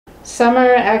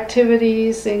Summer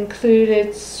activities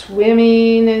included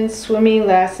swimming and swimming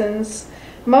lessons,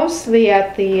 mostly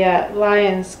at the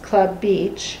Lions Club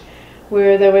beach,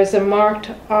 where there was a marked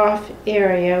off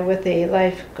area with a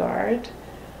lifeguard.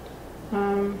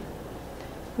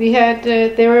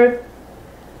 There were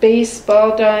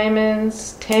baseball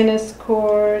diamonds, tennis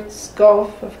courts,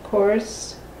 golf, of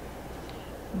course.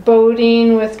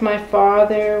 Boating with my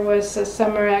father was a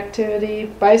summer activity,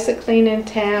 bicycling in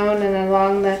town and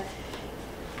along the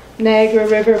Niagara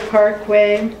River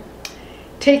Parkway,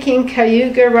 taking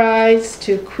cayuga rides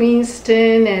to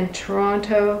Queenston and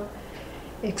Toronto,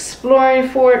 exploring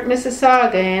Fort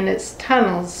Mississauga and its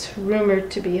tunnels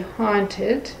rumored to be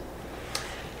haunted,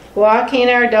 walking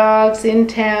our dogs in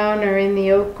town or in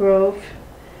the Oak Grove.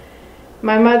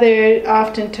 My mother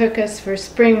often took us for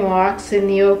spring walks in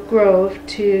the Oak Grove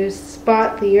to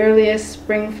spot the earliest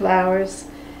spring flowers,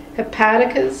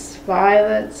 hepaticas,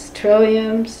 violets,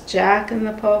 trilliums,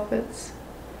 jack-in-the-pulpits.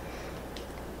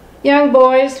 Young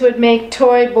boys would make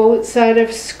toy boats out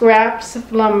of scraps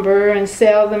of lumber and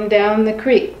sail them down the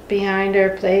creek behind our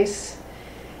place.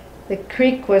 The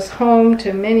creek was home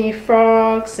to many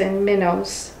frogs and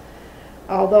minnows,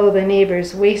 although the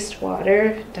neighbors'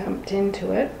 wastewater dumped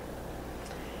into it.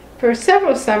 For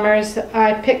several summers,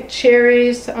 I picked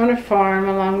cherries on a farm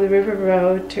along the river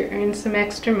road to earn some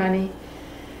extra money.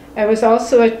 I was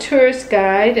also a tourist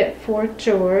guide at Fort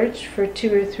George for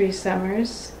 2 or 3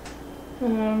 summers.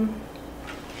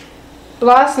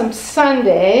 Blossom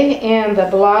Sunday and the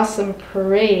Blossom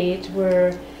Parade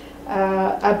were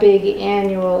a big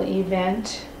annual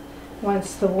event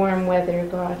once the warm weather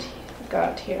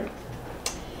got here.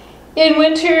 In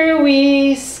winter,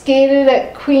 we skated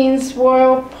at Queens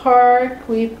Royal Park.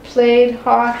 We played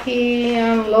hockey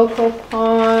on local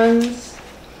ponds.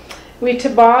 We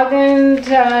tobogganed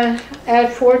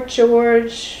at Fort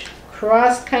George,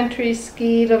 cross-country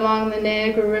skied along the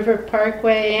Niagara River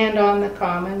Parkway and on the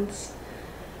Commons,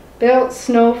 built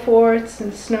snow forts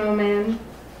and snowmen.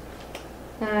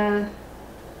 A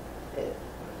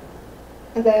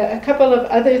couple of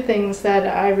other things that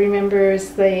I remember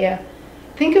is I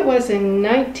think it was in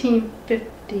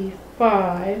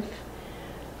 1955,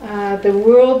 the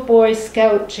World Boy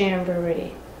Scout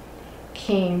Jamboree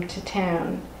came to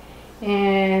town,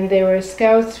 and there were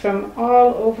scouts from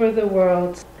all over the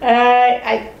world.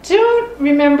 I don't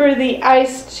remember the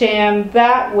ice jam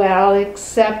that well,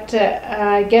 except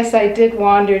I guess I did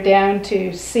wander down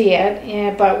to see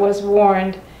it, but was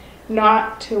warned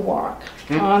not to walk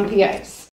on the ice.